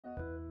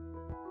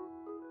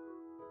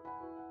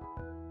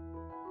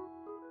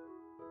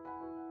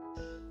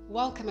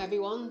Welcome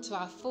everyone to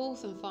our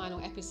fourth and final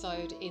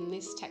episode in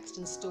this text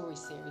and story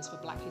series for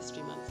Black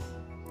History Month.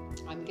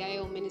 I'm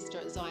Gale, minister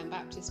at Zion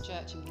Baptist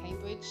Church in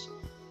Cambridge,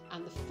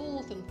 and the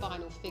fourth and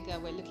final figure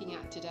we're looking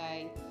at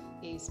today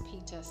is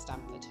Peter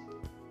Stanford.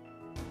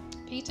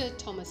 Peter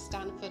Thomas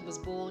Stanford was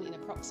born in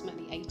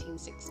approximately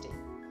 1860.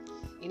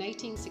 In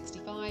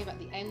 1865, at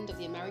the end of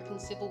the American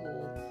Civil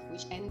War,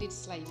 which ended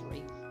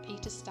slavery,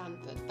 Peter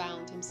Stanford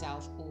found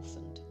himself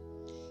orphaned.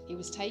 He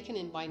was taken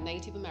in by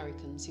Native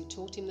Americans who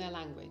taught him their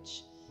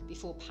language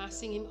before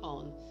passing him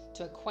on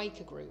to a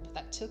Quaker group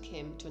that took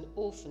him to an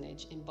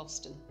orphanage in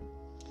Boston.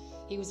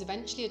 He was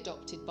eventually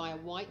adopted by a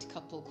white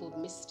couple called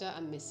Mr.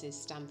 and Mrs.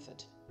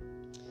 Stanford.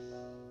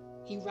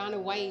 He ran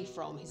away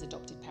from his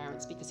adopted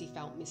parents because he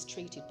felt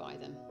mistreated by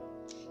them.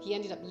 He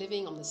ended up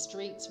living on the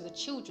streets with a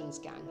children's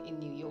gang in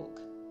New York.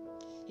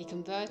 He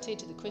converted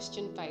to the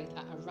Christian faith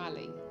at a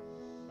rally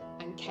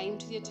and came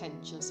to the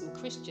attention of some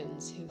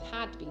Christians who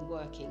had been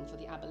working for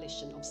the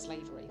abolition of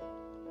slavery.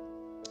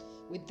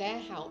 With their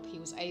help, he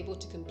was able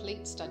to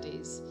complete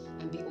studies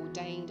and be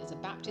ordained as a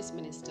Baptist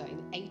minister in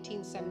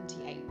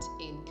 1878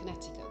 in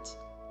Connecticut.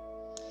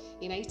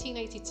 In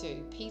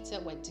 1882, Peter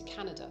went to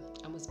Canada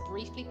and was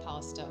briefly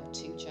pastor of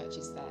two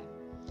churches there.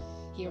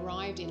 He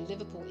arrived in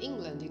Liverpool,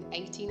 England in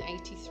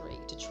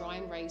 1883 to try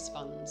and raise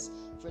funds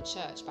for a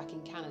church back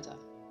in Canada.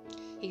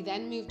 He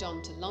then moved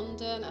on to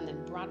London and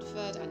then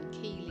Bradford and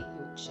Keighley,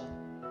 Yorkshire.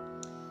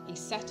 He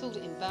settled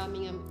in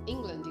Birmingham,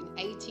 England in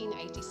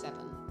 1887,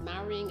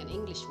 marrying an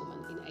Englishwoman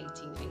in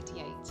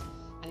 1888,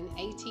 and in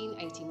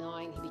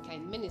 1889 he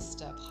became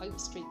minister of Hope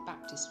Street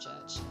Baptist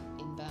Church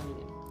in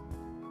Birmingham.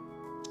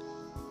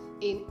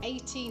 In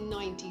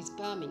 1890s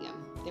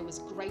Birmingham, there was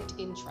great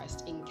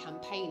interest in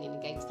campaigning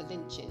against the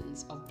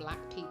lynchings of black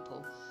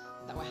people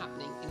that were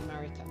happening in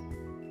America.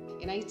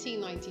 In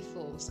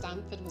 1894,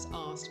 Stanford was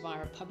asked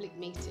via a public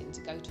meeting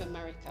to go to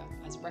America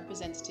as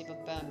representative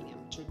of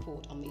Birmingham to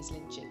report on these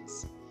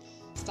lynchings.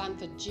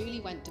 Stanford duly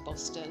went to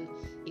Boston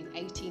in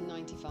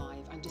 1895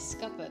 and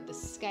discovered the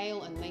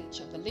scale and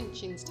nature of the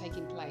lynchings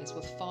taking place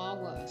were far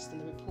worse than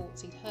the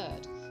reports he'd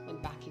heard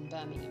when back in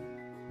Birmingham.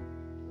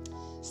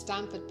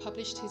 Stanford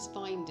published his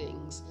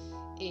findings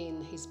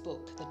in his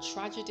book, The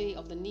Tragedy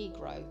of the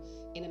Negro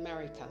in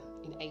America,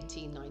 in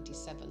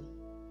 1897.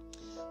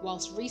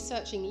 Whilst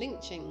researching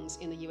lynchings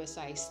in the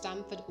USA,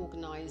 Stanford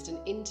organised an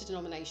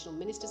interdenominational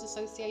ministers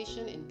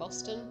association in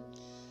Boston,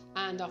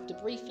 and after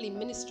briefly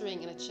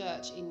ministering in a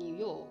church in New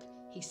York,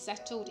 he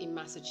settled in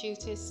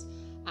Massachusetts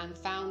and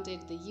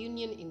founded the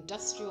Union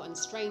Industrial and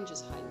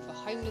Strangers Home for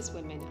homeless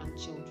women and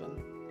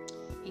children.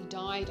 He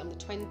died on the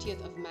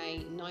 20th of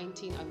May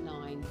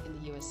 1909 in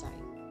the USA.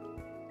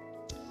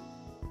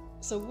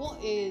 So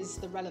what is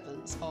the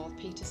relevance of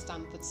Peter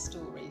Stanford's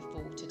story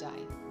for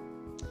today?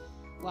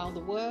 Well,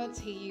 the words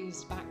he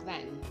used back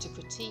then to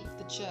critique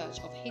the church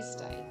of his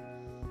day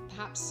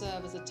perhaps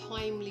serve as a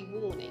timely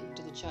warning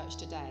to the church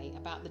today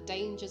about the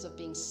dangers of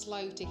being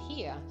slow to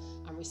hear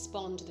and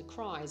respond to the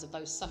cries of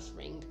those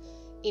suffering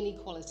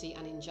inequality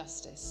and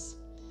injustice.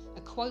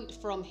 A quote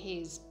from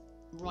his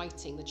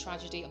writing, The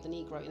Tragedy of the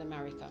Negro in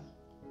America.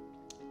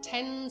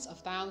 Tens of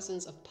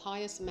thousands of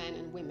pious men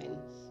and women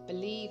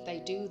believe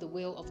they do the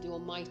will of the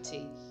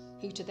Almighty,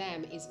 who to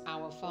them is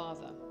our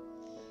Father.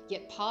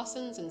 Yet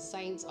parsons and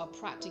saints are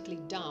practically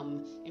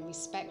dumb in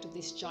respect of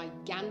this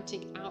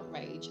gigantic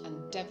outrage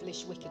and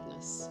devilish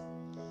wickedness.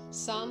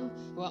 Some,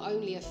 who are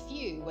only a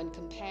few when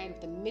compared with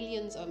the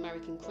millions of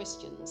American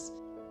Christians,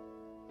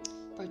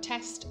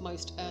 protest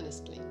most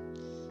earnestly.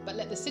 But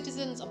let the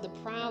citizens of the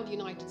proud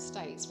United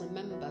States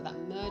remember that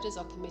murders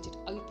are committed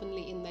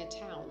openly in their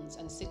towns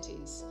and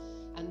cities,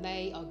 and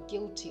they are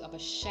guilty of a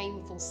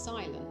shameful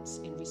silence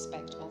in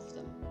respect of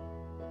them.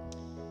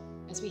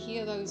 As we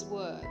hear those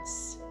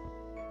words,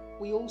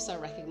 we also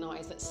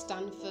recognise that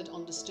Stanford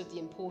understood the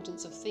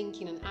importance of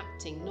thinking and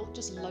acting not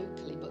just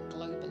locally but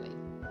globally.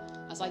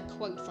 As I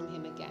quote from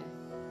him again,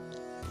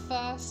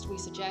 "First, we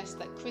suggest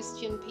that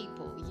Christian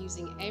people are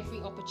using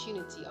every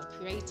opportunity of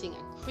creating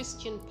a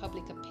Christian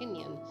public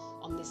opinion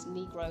on this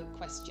Negro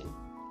question.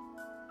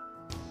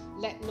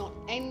 Let not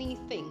any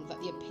think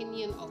that the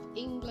opinion of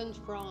England,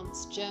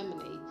 France,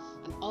 Germany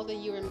and other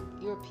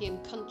European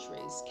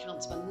countries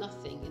counts for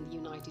nothing in the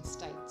United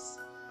States.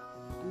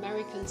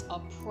 Americans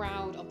are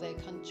proud of their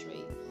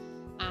country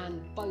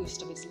and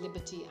boast of its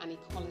liberty and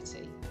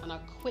equality, and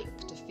are quick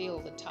to feel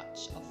the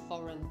touch of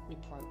foreign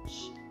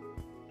reproach."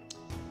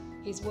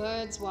 His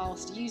words,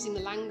 whilst using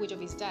the language of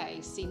his day,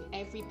 seem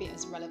every bit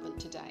as relevant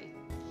today,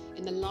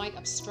 in the light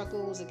of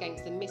struggles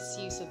against the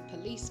misuse of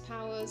police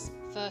powers,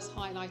 first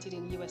highlighted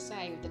in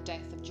USA with the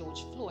death of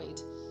George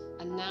Floyd,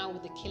 and now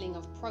with the killing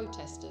of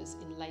protesters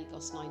in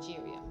Lagos,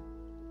 Nigeria.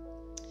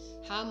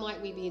 How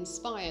might we be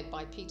inspired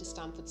by Peter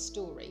Stanford's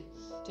story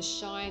to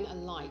shine a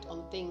light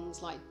on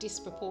things like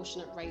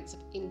disproportionate rates of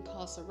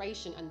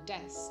incarceration and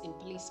deaths in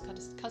police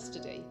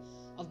custody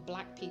of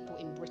black people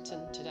in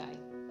Britain today?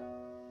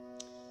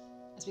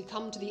 As we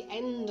come to the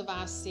end of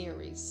our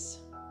series,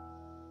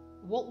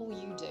 what will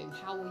you do?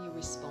 How will you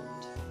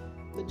respond?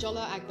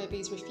 Mojola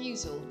Agbebi's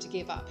refusal to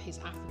give up his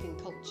African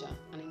culture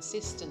and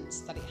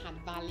insistence that it had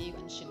value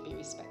and should be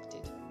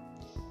respected.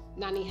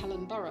 Nannie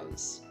Helen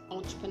Burroughs'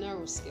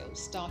 entrepreneurial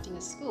skills, starting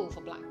a school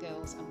for black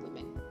girls and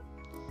women.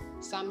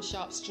 Sam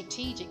Sharpe's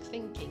strategic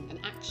thinking and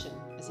action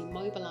as he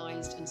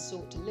mobilised and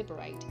sought to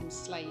liberate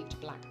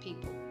enslaved black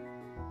people.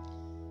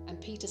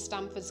 And Peter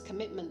Stanford's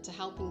commitment to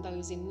helping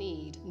those in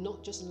need,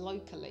 not just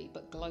locally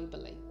but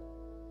globally.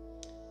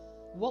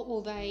 What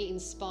will they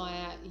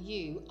inspire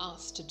you,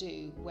 us, to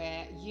do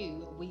where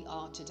we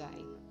are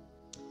today?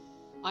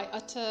 I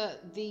utter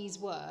these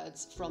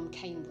words from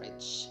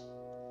Cambridge.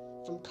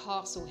 From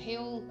Castle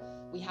Hill,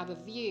 we have a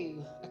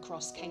view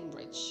across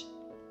Cambridge.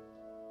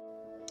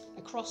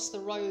 Across the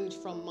road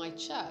from my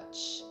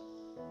church,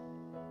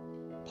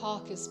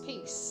 Parker's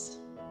Peace,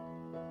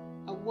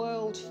 a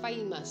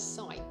world-famous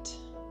site,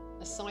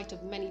 a site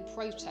of many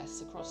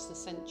protests across the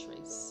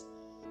centuries.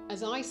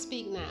 As I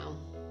speak now,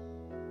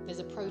 there's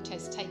a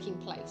protest taking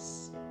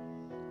place.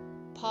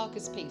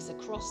 Parker's Peace,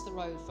 across the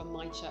road from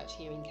my church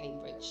here in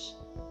Cambridge,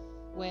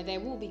 where there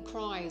will be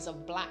cries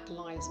of Black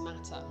Lives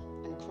Matter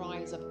and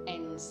cries of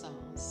End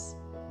SARS.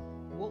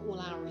 What will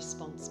our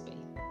response be?